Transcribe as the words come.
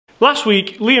Last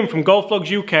week, Liam from Golf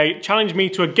Vlogs UK challenged me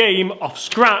to a game off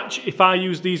scratch if I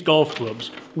use these golf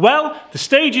clubs. Well, the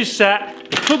stage is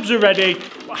set, the clubs are ready,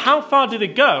 but how far did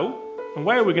it go and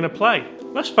where are we going to play?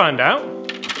 Let's find out,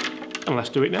 and let's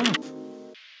do it now. That's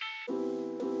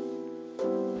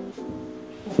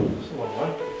a long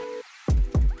way.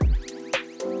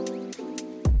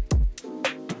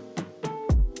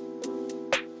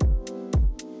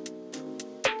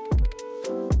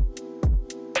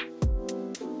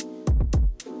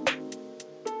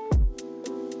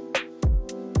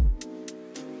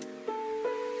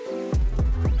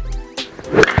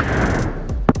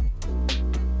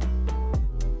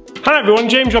 Hi everyone,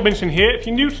 James Robinson here. If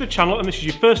you're new to the channel and this is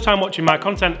your first time watching my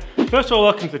content, first of all,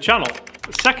 welcome to the channel.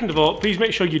 But second of all, please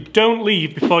make sure you don't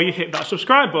leave before you hit that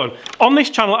subscribe button. On this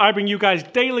channel, I bring you guys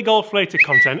daily golf related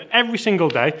content every single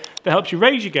day that helps you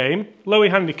raise your game, lower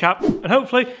your handicap, and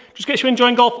hopefully just gets you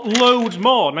enjoying golf loads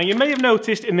more. Now you may have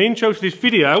noticed in the intro to this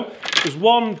video, there's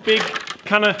one big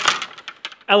kind of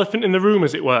elephant in the room,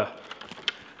 as it were.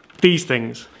 These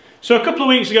things. So a couple of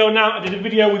weeks ago now, I did a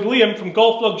video with Liam from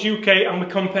Golf Vlogs UK and we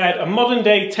compared a modern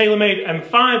day Taylormade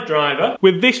M5 driver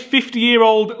with this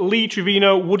 50-year-old Lee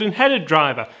Trevino wooden headed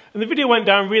driver. And the video went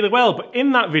down really well, but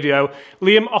in that video,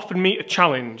 Liam offered me a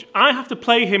challenge. I have to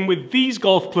play him with these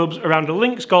golf clubs around a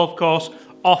links golf course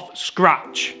off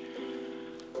scratch.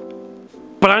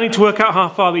 But I need to work out how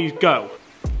far these go.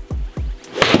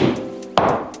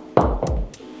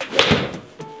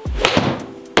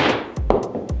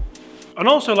 And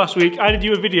also last week, I did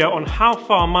you a video on how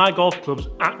far my golf clubs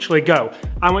actually go.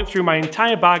 I went through my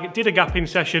entire bag, did a gap-in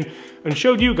session, and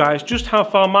showed you guys just how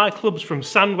far my clubs from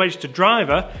sand wedge to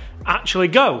driver actually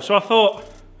go. So I thought,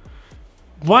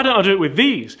 why don't I do it with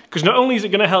these? Because not only is it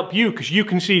going to help you, because you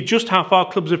can see just how far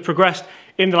clubs have progressed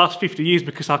in the last 50 years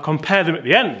because I'll compare them at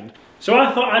the end. So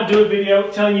I thought I'd do a video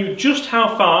telling you just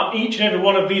how far each and every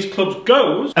one of these clubs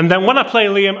goes. And then when I play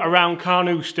Liam around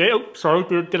Carnoustie, oh, sorry,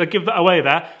 did I give that away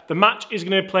there? The match is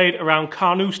going to be played around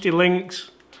Carnoustie links.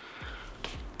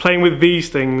 Playing with these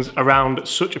things around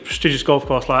such a prestigious golf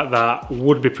course like that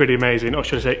would be pretty amazing, or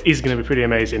should I say is going to be pretty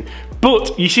amazing.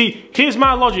 But you see, here's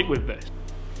my logic with this.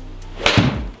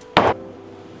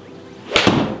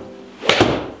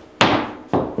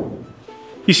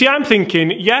 You see, I'm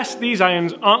thinking, yes, these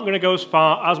irons aren't going to go as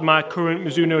far as my current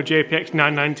Mizuno JPX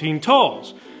 919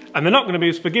 tours, and they're not going to be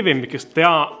as forgiving because they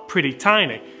are pretty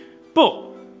tiny. But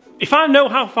if I know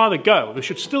how far they go, they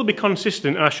should still be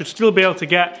consistent and I should still be able to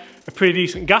get a pretty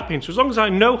decent gap in. So as long as I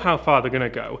know how far they're going to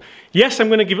go, yes, I'm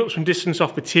going to give up some distance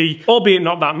off the tee, albeit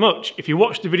not that much. If you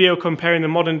watch the video comparing the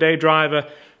modern day driver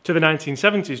to the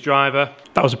 1970s driver,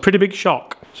 that was a pretty big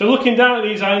shock. So looking down at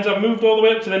these irons, I've moved all the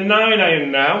way up to the 9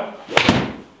 iron now.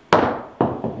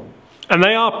 And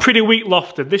they are pretty weak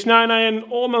lofted. This 9 iron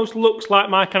almost looks like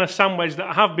my kind of sand wedge that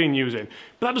I have been using.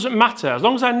 But that doesn't matter. As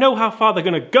long as I know how far they're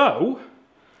going to go,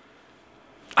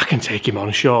 I can take him on,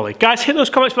 surely. Guys, hit those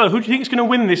comments below. Who do you think is going to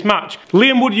win this match?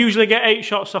 Liam would usually get 8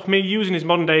 shots off me using his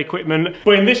modern day equipment.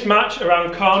 But in this match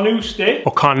around Carnoustie,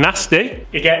 or Carnoustie,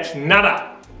 he gets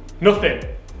nada. Nothing.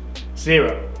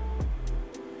 0.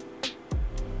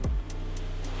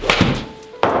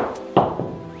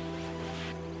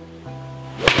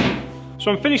 So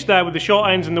I'm finished there with the short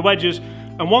irons and the wedges,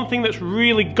 and one thing that's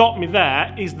really got me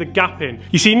there is the gap in.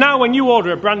 You see, now when you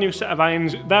order a brand new set of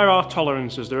irons, there are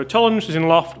tolerances. There are tolerances in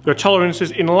loft, there are tolerances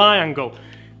in lie angle.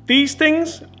 These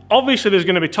things, obviously there's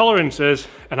going to be tolerances,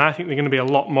 and I think they're going to be a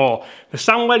lot more. The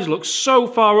sand wedge looks so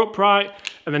far upright,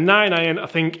 and the 9 iron I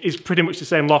think is pretty much the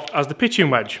same loft as the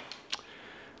pitching wedge.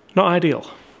 Not ideal.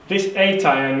 This 8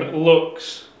 iron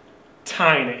looks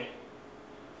tiny.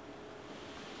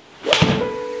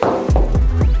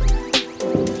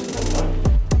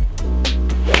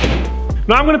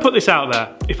 Now I'm going to put this out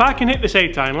there. If I can hit this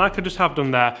 8 iron like I just have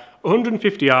done there,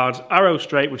 150 yards, arrow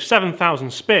straight with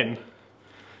 7,000 spin,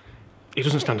 it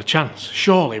doesn't stand a chance,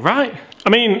 surely, right? I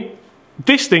mean,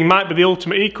 this thing might be the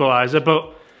ultimate equaliser,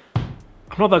 but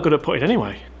I'm not that good at putting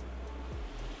anyway.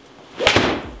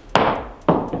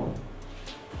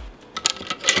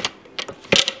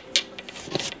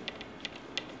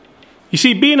 You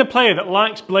see, being a player that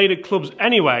likes bladed clubs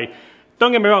anyway,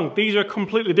 don't get me wrong, these are a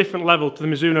completely different level to the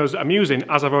Mizunos that I'm using,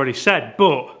 as I've already said,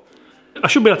 but I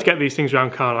should be able to get these things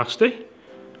around Carnoustie,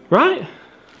 right?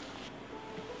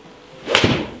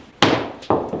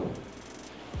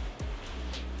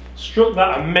 Struck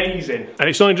that amazing, and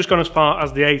it's only just gone as far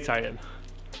as the 8 iron.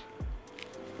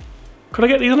 Could I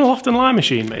get these on a loft and lie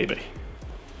machine, maybe?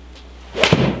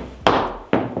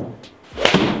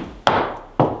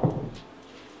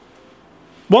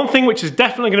 One thing which is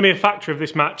definitely going to be a factor of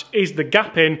this match is the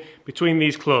gap in between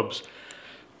these clubs.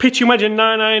 Pitching wedge and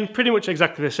 9-iron, pretty much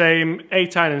exactly the same.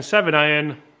 8-iron and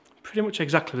 7-iron, pretty much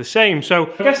exactly the same.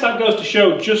 So I guess that goes to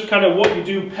show just kind of what you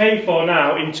do pay for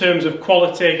now in terms of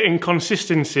quality and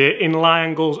consistency in lie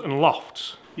angles and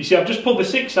lofts. You see, I've just pulled the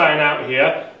 6-iron out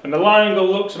here, and the lie angle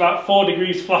looks about 4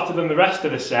 degrees flatter than the rest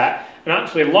of the set, and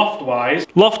actually loft-wise,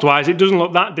 it doesn't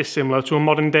look that dissimilar to a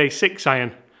modern-day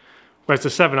 6-iron, whereas the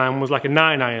 7-iron was like a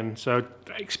 9-iron, so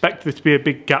I expect there to be a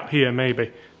big gap here,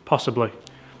 maybe, possibly.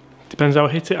 Depends how I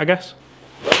hit it, I guess.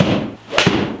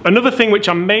 Another thing which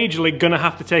I'm majorly going to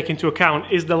have to take into account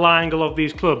is the lie angle of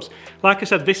these clubs. Like I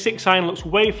said, this 6-iron looks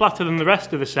way flatter than the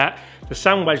rest of the set. The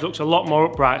sand wedge looks a lot more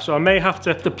upright, so I may have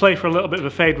to play for a little bit of a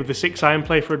fade with the 6-iron,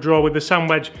 play for a draw with the sand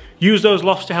wedge, use those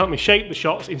lofts to help me shape the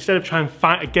shots instead of trying to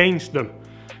fight against them.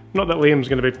 Not that Liam's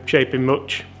going to be shaping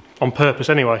much. On purpose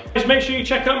anyway. Just make sure you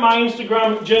check out my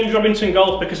Instagram, James Robinson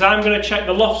Golf, because I'm going to check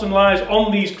the lofts and lies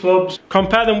on these clubs,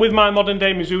 compare them with my modern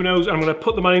day Mizunos, and I'm going to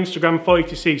put them on Instagram for you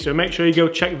to see, so make sure you go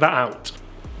check that out.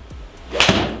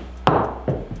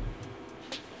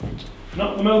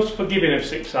 Not the most forgiving of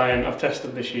 6-iron I've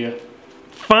tested this year.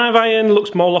 5-iron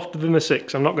looks more lofted than the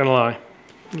 6, I'm not going to lie.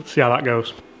 Let's see how that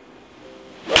goes.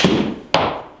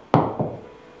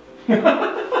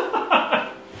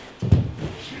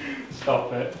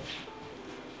 Stop it.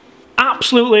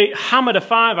 Absolutely hammered a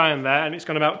 5-iron there, and it's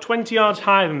gone about 20 yards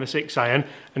higher than the 6-iron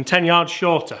and 10 yards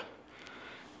shorter.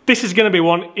 This is going to be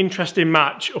one interesting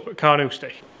match up at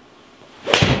Carnoustie.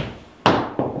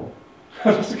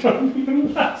 That's going to be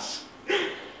even less.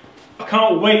 I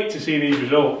can't wait to see these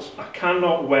results. I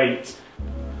cannot wait.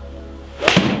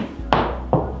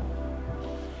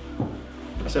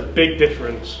 That's a big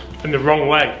difference in the wrong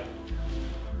way.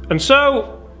 And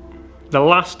so, the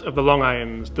last of the long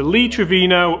irons, the Lee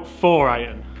Trevino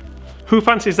 4-iron. Who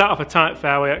fancies that off a tight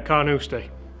fairway at Carnoustie?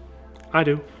 I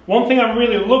do. One thing I'm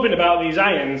really loving about these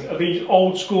irons are these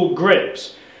old school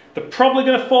grips. They're probably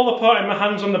going to fall apart in my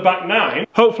hands on the back 9.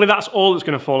 Hopefully that's all that's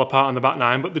going to fall apart on the back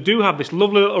 9, but they do have this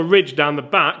lovely little ridge down the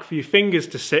back for your fingers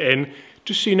to sit in,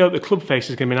 just so you know that the club face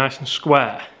is going to be nice and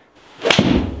square.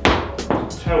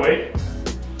 Toey.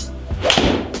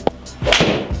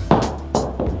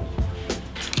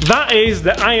 That is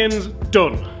the irons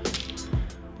done.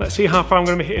 Let's see how far I'm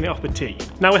going to be hitting it off the tee.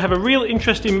 Now we have a real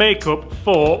interesting makeup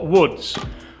for woods.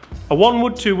 A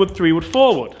 1-wood, 2-wood, 3-wood,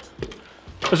 4-wood.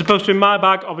 As opposed to in my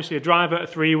bag, obviously a driver, a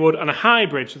 3-wood and a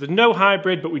hybrid. So there's no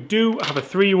hybrid, but we do have a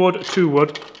 3-wood, a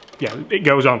 2-wood. Yeah, it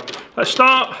goes on. Let's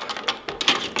start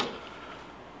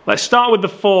with the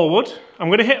 4-wood. I'm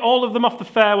going to hit all of them off the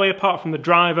fairway apart from the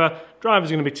driver.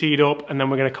 Driver's going to be teed up, and then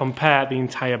we're going to compare the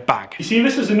entire bag. You see,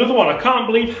 this is another one. I can't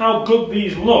believe how good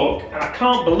these look, and I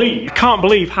can't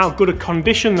believe how good a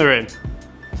condition they're in.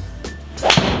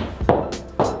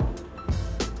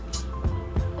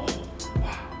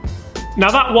 Now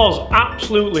that was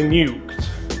absolutely nuked.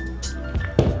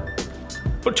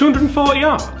 But 240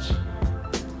 yards?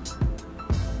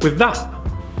 With that?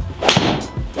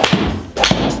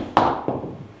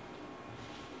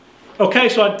 Okay,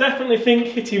 so I definitely think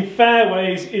hitting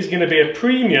fairways is going to be a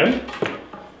premium.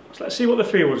 So let's see what the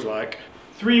 3-wood's like.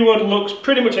 3-wood looks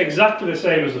pretty much exactly the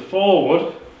same as the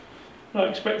 4-wood. Not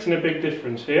expecting a big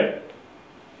difference here.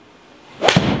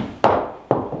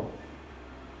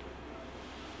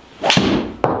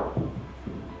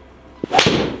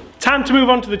 Time to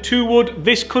move on to the 2-wood.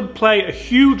 This could play a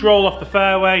huge role off the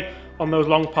fairway on those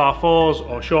long par 4s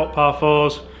or short par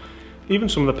 4s, even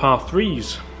some of the par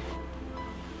 3s.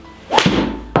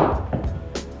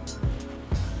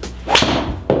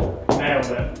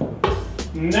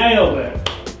 Nailed it.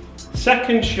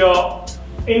 Second shot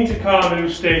into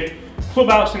Carnoustie,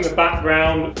 clubhouse in the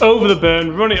background, over the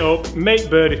burn, run it up, make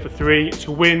birdie for 3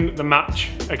 to win the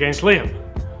match against Liam.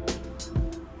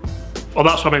 Or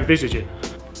that's what I'm envisaging.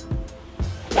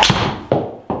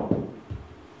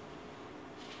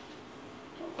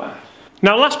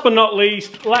 Now last but not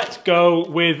least, let's go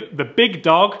with the big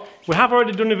dog. We have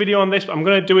already done a video on this, but I'm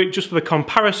going to do it just for the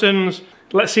comparisons.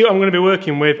 Let's see what I'm going to be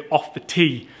working with off the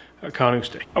tee at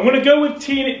Carnoustie. I'm going to go with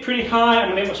teeing it pretty high. I'm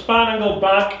going to get my spine angle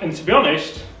back, and to be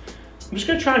honest, I'm just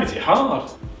going to try and hit it hard.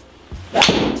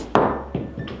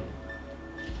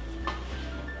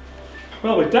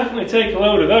 Well, we'll definitely take a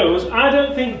load of those. I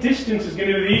don't think distance is going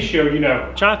to be the issue, you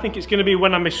know. I think it's going to be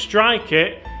when I misstrike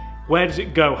it, where does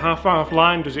it go? How far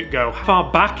offline does it go? How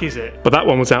far back is it? But that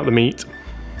one was out the meat.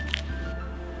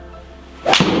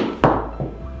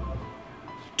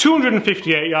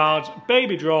 258 yards,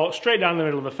 baby draw, straight down the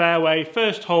middle of the fairway,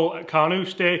 first hole at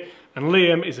Carnoustie, and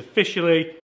Liam is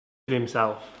officially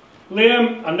himself.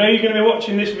 Liam, I know you're going to be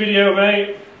watching this video,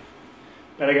 mate.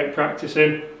 Better get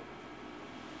practicing.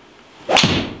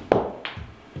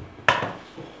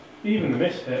 even the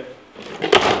miss hit.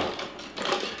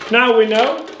 Now we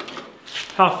know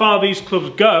how far these clubs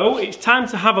go, it's time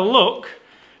to have a look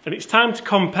and it's time to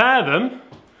compare them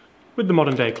with the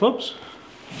modern day clubs.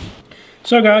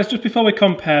 So guys, just before we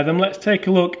compare them, let's take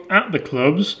a look at the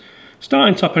clubs.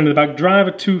 Starting top end of the bag,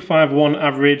 driver 251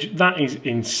 average, that is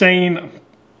insane. I'm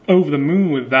over the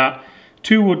moon with that.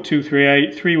 2 wood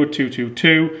 238, 3 wood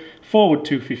 222, 4 wood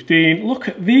 215. Look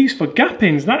at these for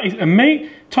gap-ins, that is amazing.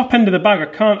 Top end of the bag,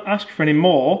 I can't ask for any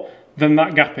more than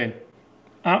that gap-in.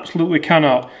 Absolutely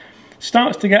cannot.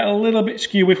 Starts to get a little bit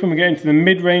skewy when we get into the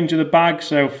mid-range of the bag,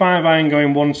 so 5 iron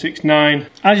going 169.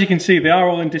 As you can see, they are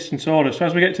all in distance order, so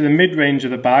as we get to the mid-range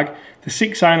of the bag, the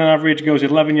 6 iron on average goes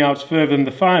 11 yards further than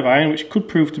the 5 iron, which could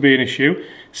prove to be an issue.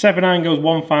 7 iron goes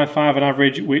 155 on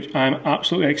average, which I'm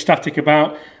absolutely ecstatic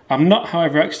about. I'm not,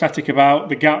 however, ecstatic about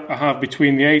the gap I have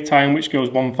between the 8 iron, which goes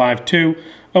 152,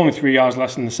 only 3 yards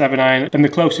less than the 7 iron. Then the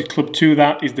closest club to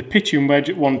that is the pitching wedge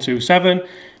at 127.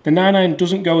 The 9 iron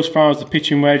doesn't go as far as the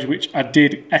pitching wedge, which I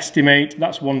did estimate,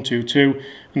 that's 122,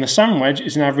 and the sand wedge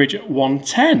is an average at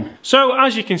 110. So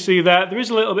as you can see there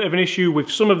is a little bit of an issue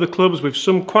with some of the clubs, with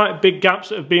some quite big gaps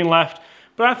that have been left,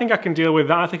 but I think I can deal with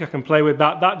that, I think I can play with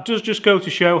that. That does just go to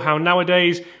show how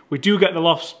nowadays we do get the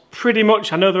lofts pretty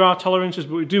much, I know there are tolerances,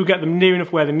 but we do get them near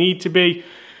enough where they need to be.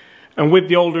 And with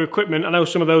the older equipment, I know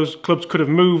some of those clubs could have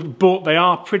moved, but they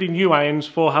are pretty new irons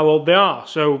for how old they are.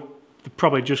 So they're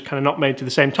probably just kind of not made to the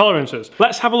same tolerances.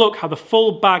 Let's have a look how the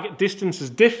full bag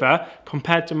distances differ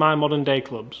compared to my modern day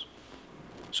clubs.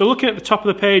 So looking at the top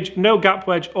of the page, no gap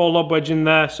wedge or lob wedge in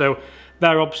there, so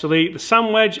they're obsolete. The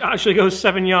sand wedge actually goes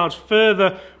 7 yards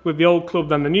further with the old club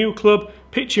than the new club.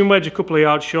 Pitching wedge a couple of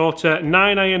yards shorter.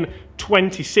 9 iron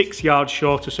 26 yards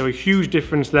shorter, so a huge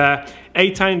difference there.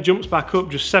 8 iron jumps back up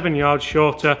just 7 yards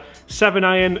shorter. 7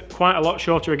 iron quite a lot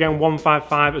shorter again,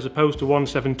 155 as opposed to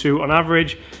 172 on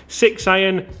average. 6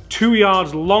 iron 2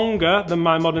 yards longer than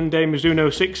my modern day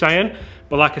Mizuno 6 iron,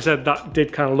 but like I said, that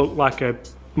did kind of look like a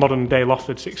modern day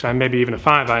lofted 6 iron, maybe even a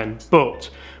 5 iron. But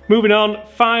moving on,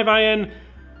 5 iron.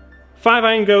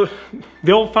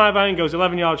 The old 5 iron goes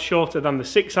 11 yards shorter than the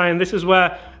 6 iron. This is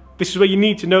where you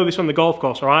need to know this on the golf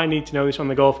course, or I need to know this on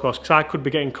the golf course, because I could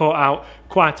be getting caught out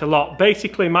quite a lot.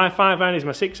 Basically, my 5 iron is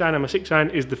my 6 iron, and my 6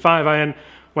 iron is the 5 iron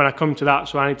when I come to that,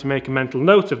 so I need to make a mental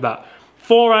note of that.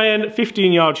 4 iron,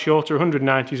 15 yards shorter,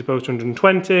 190 as opposed to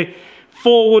 120.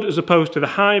 4 wood as opposed to the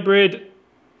hybrid,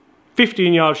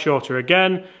 15 yards shorter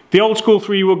again. The old school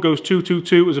 3 wood goes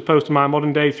 222 as opposed to my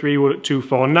modern day 3 wood at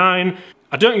 249.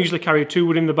 I don't usually carry a 2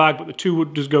 wood in the bag, but the 2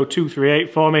 wood does go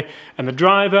 238 for me. And the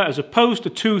driver, as opposed to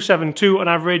 272 on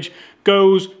average,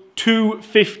 goes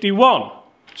 251.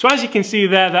 So as you can see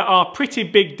there are pretty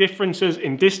big differences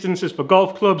in distances for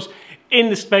golf clubs in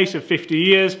the space of 50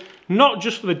 years. Not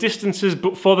just for the distances,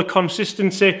 but for the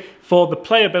consistency, for the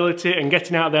playability and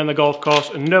getting out there on the golf course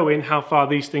and knowing how far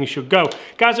these things should go.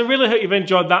 Guys, I really hope you've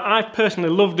enjoyed that. I've personally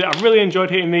loved it. I've really enjoyed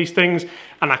hitting these things,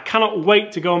 and I cannot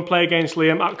wait to go and play against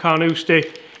Liam at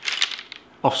Carnoustie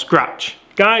off scratch.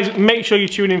 Guys, make sure you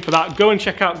tune in for that. Go and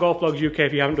check out Golf Vlogs UK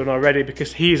if you haven't done already,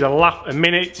 because he's a laugh a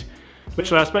minute.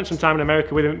 Literally, I spent some time in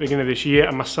America with him at the beginning of this year,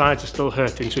 and my sides are still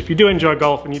hurting. So if you do enjoy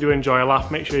golf and you do enjoy a laugh,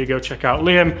 make sure you go check out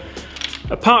Liam.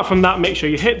 Apart from that, make sure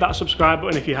you hit that subscribe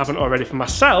button if you haven't already. For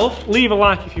myself, leave a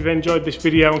like if you've enjoyed this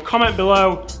video, and comment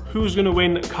below who's going to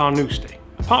win Carnoustie.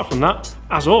 Apart from that,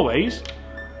 as always,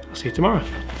 I'll see you tomorrow.